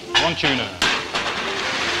 ribeyes, 1 tuna.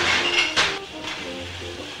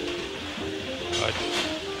 Right.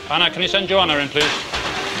 Anna, can you send Joanna in, please?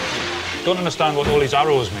 Don't understand what all these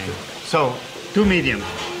arrows mean. So, 2 medium.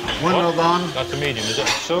 1 well done. That's a medium, is it?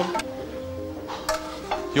 So?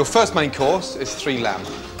 Your first main course is 3 lamb.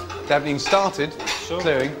 They haven't even started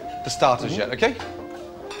clearing the starters yet, okay?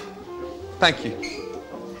 Thank you.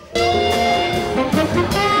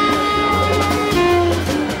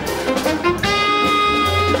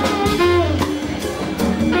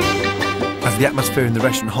 As the atmosphere in the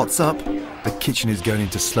restaurant hots up, the kitchen is going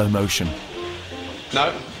into slow motion.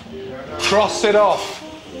 No. Cross it off.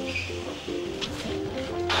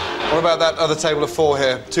 What about that other table of 4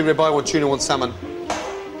 here? 2 ribeye, 1 tuna, 1 salmon.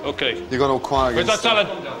 Okay. You've gone all quiet again. Where's that salad?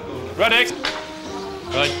 Ready?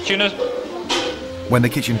 Right, tuna. When the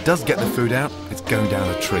kitchen does get the food out, it's going down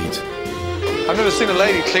a treat. I've never seen a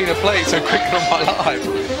lady clean a plate so quick in my life.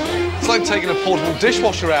 It's like taking a portable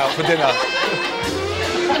dishwasher out for dinner.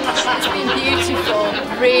 It's been beautiful,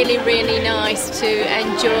 really, really nice to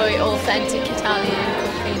enjoy authentic Italian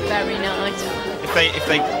cooking, very nice. If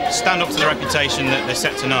they stand up to the reputation that they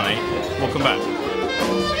set tonight, we'll come back.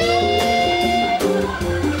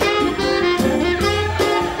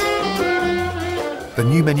 The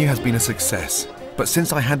new menu has been a success, but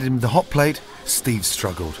since I handed him the hot plate, Steve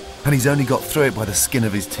struggled, and he's only got through it by the skin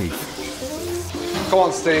of his teeth. Come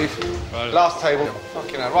on, Steve. Right. Last table.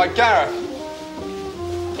 Fucking hell. Right, Gareth.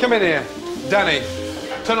 Come in here. Danny,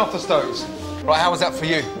 turn off the stoves. Right, how was that for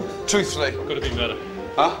you? Truthfully. Could have been better.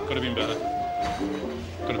 Huh? Could have been better.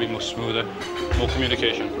 Could have been more smoother, more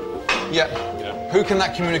communication. Yeah. Who can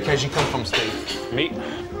that communication come from, Steve? Me.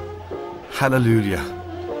 Hallelujah.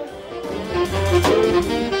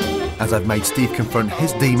 As I've made Steve confront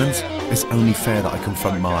his demons, it's only fair that I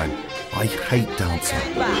confront mine. I hate dancing.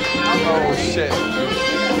 Oh, shit.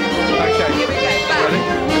 Okay. Here we go. Back. Ready?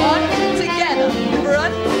 One, together.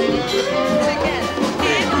 Front, together.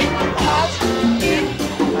 In, out, in,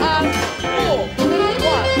 four.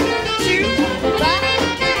 1, 2, back,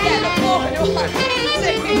 together. 1,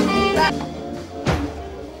 2, back.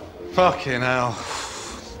 Fucking hell.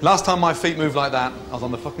 Last time my feet moved like that, I was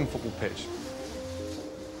on the fucking football pitch.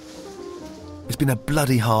 It's been a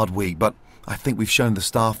bloody hard week, but I think we've shown the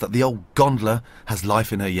staff that the old Gondola has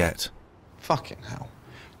life in her yet. Fucking hell.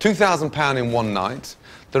 £2,000 in one night.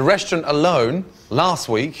 The restaurant alone, last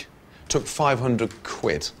week, took 500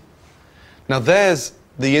 quid. Now there's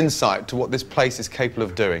the insight to what this place is capable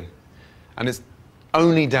of doing. And it's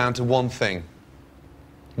only down to one thing.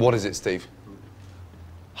 What is it, Steve?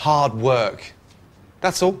 Hard work.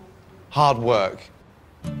 That's all. Hard work.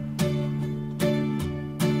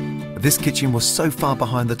 This kitchen was so far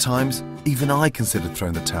behind the times, even I considered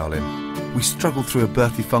throwing the towel in. We struggled through a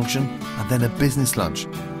birthday function and then a business lunch.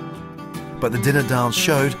 But the dinner dance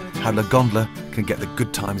showed how La Gondola can get the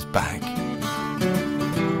good times back.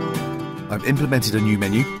 I've implemented a new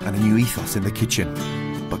menu and a new ethos in the kitchen.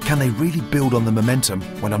 But can they really build on the momentum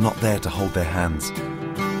when I'm not there to hold their hands?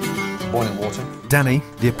 Boiling water. Danny,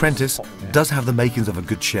 the apprentice, does have the makings of a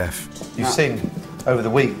good chef. You've seen over the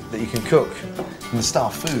week that you can cook in the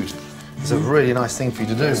staff food. It's a really nice thing for you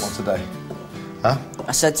to do once a day. Huh?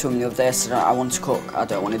 I said to him the other day, I said, I want to cook. I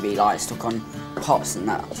don't want to be like stuck on pots and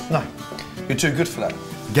that. No, you're too good for that.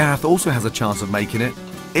 Gareth also has a chance of making it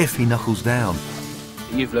if he knuckles down.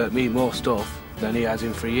 You've learnt me more stuff than he has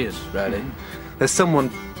in 3 years, really. There's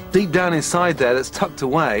someone deep down inside there that's tucked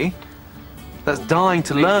away, that's dying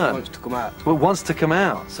to learn. Wants to come out. Well, wants to come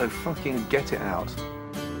out, so fucking get it out.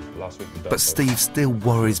 Last week But Steve still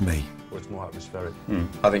worries me. It's more atmospheric.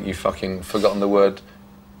 I think you've fucking forgotten the word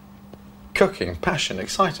cooking, passion,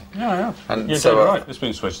 exciting. Yeah. And you're so, right. It's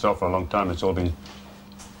been switched off for a long time. It's all been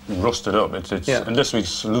rusted up. And this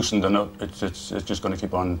week's loosened up. It's just going to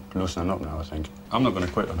keep on loosening up now, I think. I'm not going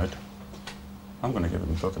to quit on it. I'm going to give it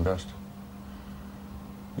my fucking best.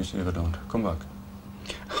 You see if I don't. Come back.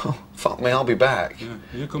 Oh, fuck me, I'll be back. Yeah,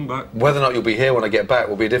 you come back. Whether or not you'll be here when I get back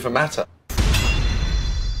will be a different matter.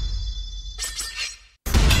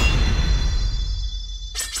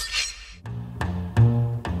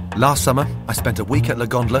 Last summer, I spent a week at La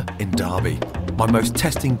Gondola in Derby, my most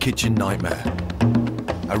testing kitchen nightmare.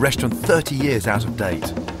 A restaurant 30 years out of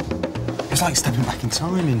date. It's like stepping back in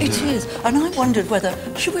time, isn't it? It is, and I wondered whether,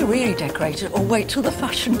 should we really decorate it or wait till the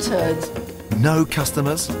fashion turns? No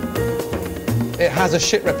customers. It has a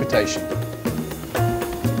shit reputation.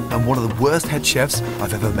 And one of the worst head chefs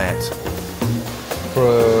I've ever met. For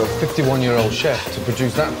a 51-year-old chef to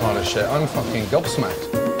produce that pile of shit, I'm fucking gobsmacked.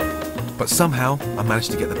 But somehow, I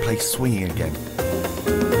managed to get the place swinging again.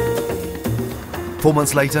 4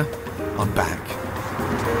 months later, I'm back.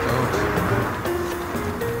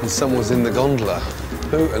 And someone's in the gondola.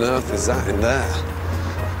 Who on earth is that in there?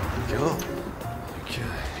 God. Okay.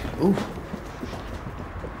 Ooh.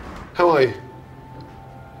 How are you?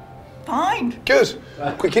 Fine. Good.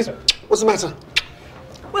 Quick kiss. What's the matter?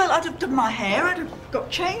 Well, I'd have done my hair, I'd have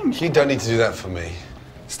got changed. You don't need to do that for me.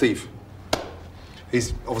 Steve.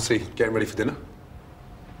 He's obviously getting ready for dinner.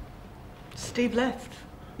 Steve left.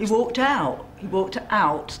 He walked out. He walked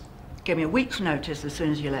out, gave me a week's notice as soon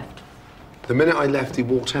as you left. The minute I left, he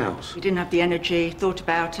walked out. He didn't have the energy, thought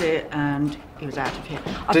about it, and he was out of here.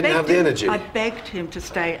 Didn't have the energy? I begged him to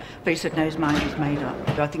stay, but he said no, his mind was made up.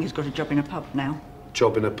 But I think he's got a job in a pub now.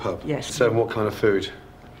 Job in a pub? Yes. So what kind of food?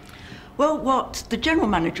 Well, what the general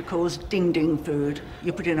manager calls ding-ding food.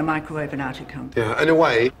 You put it in a microwave and out it comes. Yeah, in a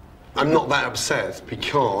way, I'm not that upset,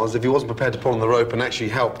 because if he wasn't prepared to pull on the rope and actually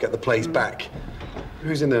help get the place back...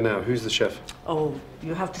 Who's in there now? Who's the chef? Oh,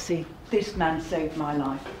 you have to see, this man saved my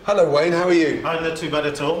life. Hello, Wayne, how are you? I'm not too bad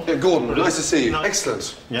at all. Yeah, Gordon, nice to see you. Nice.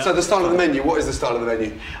 Excellent. Yeah. So the style of the menu, what is the style of the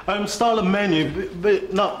menu? Style of menu,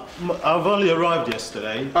 but not... I've only arrived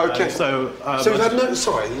yesterday. Okay. So we've had no...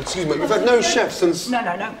 Sorry, excuse me, we've had no chefs since... No.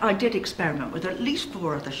 I did experiment with at least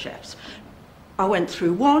 4 other chefs. I went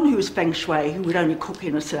through one who was Feng Shui, who would only cook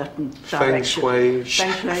in a certain direction. Feng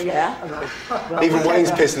Shui, yeah. Well, even Wayne's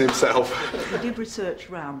pissing himself. We did research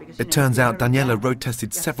round because... It turns out Daniela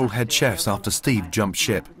road-tested several head chefs after Steve jumped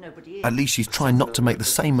ship. At least she's trying not to make the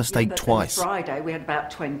same mistake twice. Friday, we had about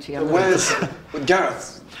 20. Where's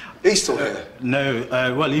Gareth? He's still here? No,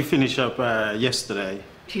 well, he finished up yesterday.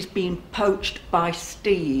 She's been poached by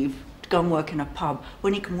Steve to go and work in a pub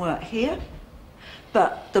when he can work here.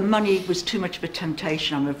 But the money was too much of a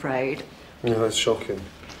temptation, I'm afraid. Yeah, that's shocking.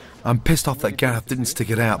 I'm pissed off that Gareth didn't stick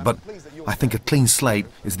it out, but I think a clean slate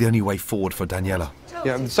is the only way forward for Daniela.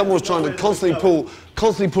 Yeah, someone was trying to constantly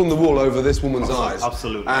pulling the wool over this woman's eyes.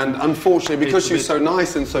 Absolutely. And unfortunately, because she's so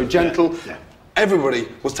nice and so gentle, everybody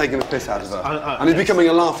was taking the piss out of her. And it's becoming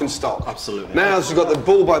a laughing stock. Absolutely. Now she's got the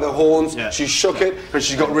bull by the horns, she's shook it, and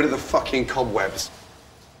she's got rid of the fucking cobwebs.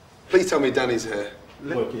 Please tell me Danny's here.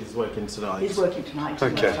 He's working tonight. He's working tonight.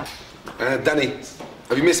 Okay. Danny,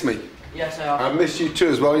 have you missed me? Yes, I have. I've missed you too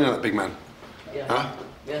as well, you know that big man. Yeah. Huh?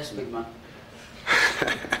 Yes, big man.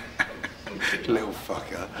 Little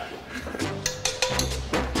fucker.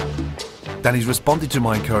 Danny's responded to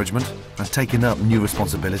my encouragement and taken up new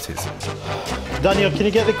responsibilities. Daniel, can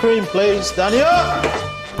you get the cream, please? Daniel!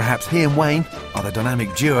 Perhaps he and Wayne are the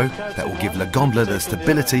dynamic duo that will give La Gondola the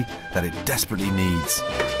stability that it desperately needs.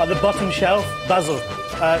 At the bottom shelf, basil.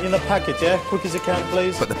 In the packet, yeah? Quick as you can,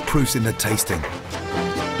 please. But the proof's in the tasting.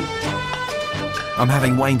 I'm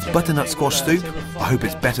having Wayne's butternut squash soup. I hope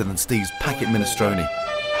it's better than Steve's packet minestrone.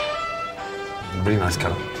 Really nice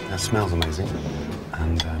colour. It smells amazing.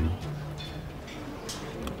 And,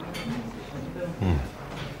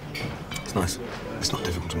 it's nice. It's not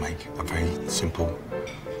difficult to make a very simple,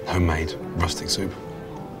 homemade, rustic soup.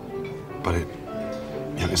 But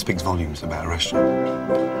it speaks volumes about a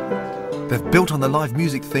restaurant. They've built on the live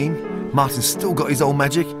music theme. Martin's still got his old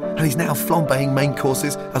magic, and he's now flambeing main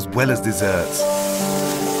courses as well as desserts.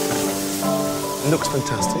 It looks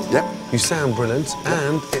fantastic. Yep. You sound brilliant,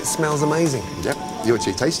 and it smells amazing. Yep. You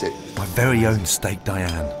actually taste it. My very own steak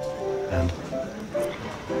Diane. And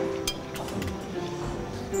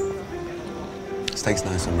steak's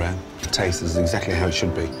nice and rare. The taste is exactly how it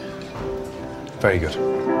should be. Very good.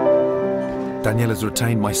 Daniela's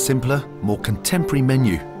retained my simpler, more contemporary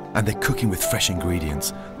menu, and they're cooking with fresh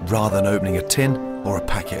ingredients, rather than opening a tin or a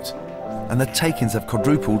packet. And the take-ins have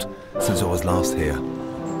quadrupled since I was last here.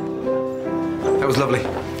 That was lovely.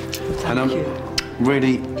 And I'm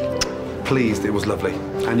really pleased it was lovely.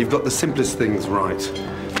 And you've got the simplest things right.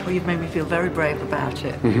 Well, you've made me feel very brave about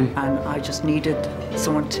it. And I just needed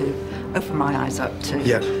someone to open my eyes up to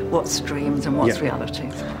what's dreams and what's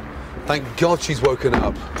reality. Thank God she's woken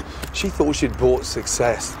up. She thought she'd bought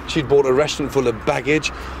success. She'd bought a restaurant full of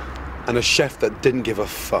baggage and a chef that didn't give a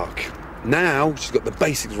fuck. Now she's got the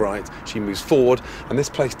basics right, she moves forward, and this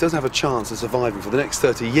place does have a chance of surviving for the next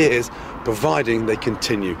 30 years, providing they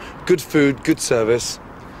continue. Good food, good service,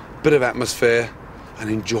 bit of atmosphere, and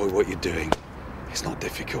enjoy what you're doing. It's not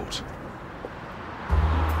difficult.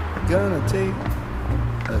 Gonna take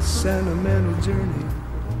a sentimental journey.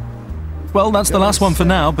 Well, that's the last one for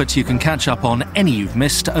now, but you can catch up on any you've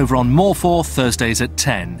missed over on More 4 Thursdays at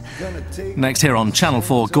 10. Next here on Channel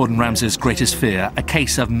 4, Gordon Ramsay's greatest fear, a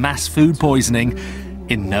case of mass food poisoning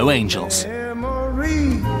in No Angels.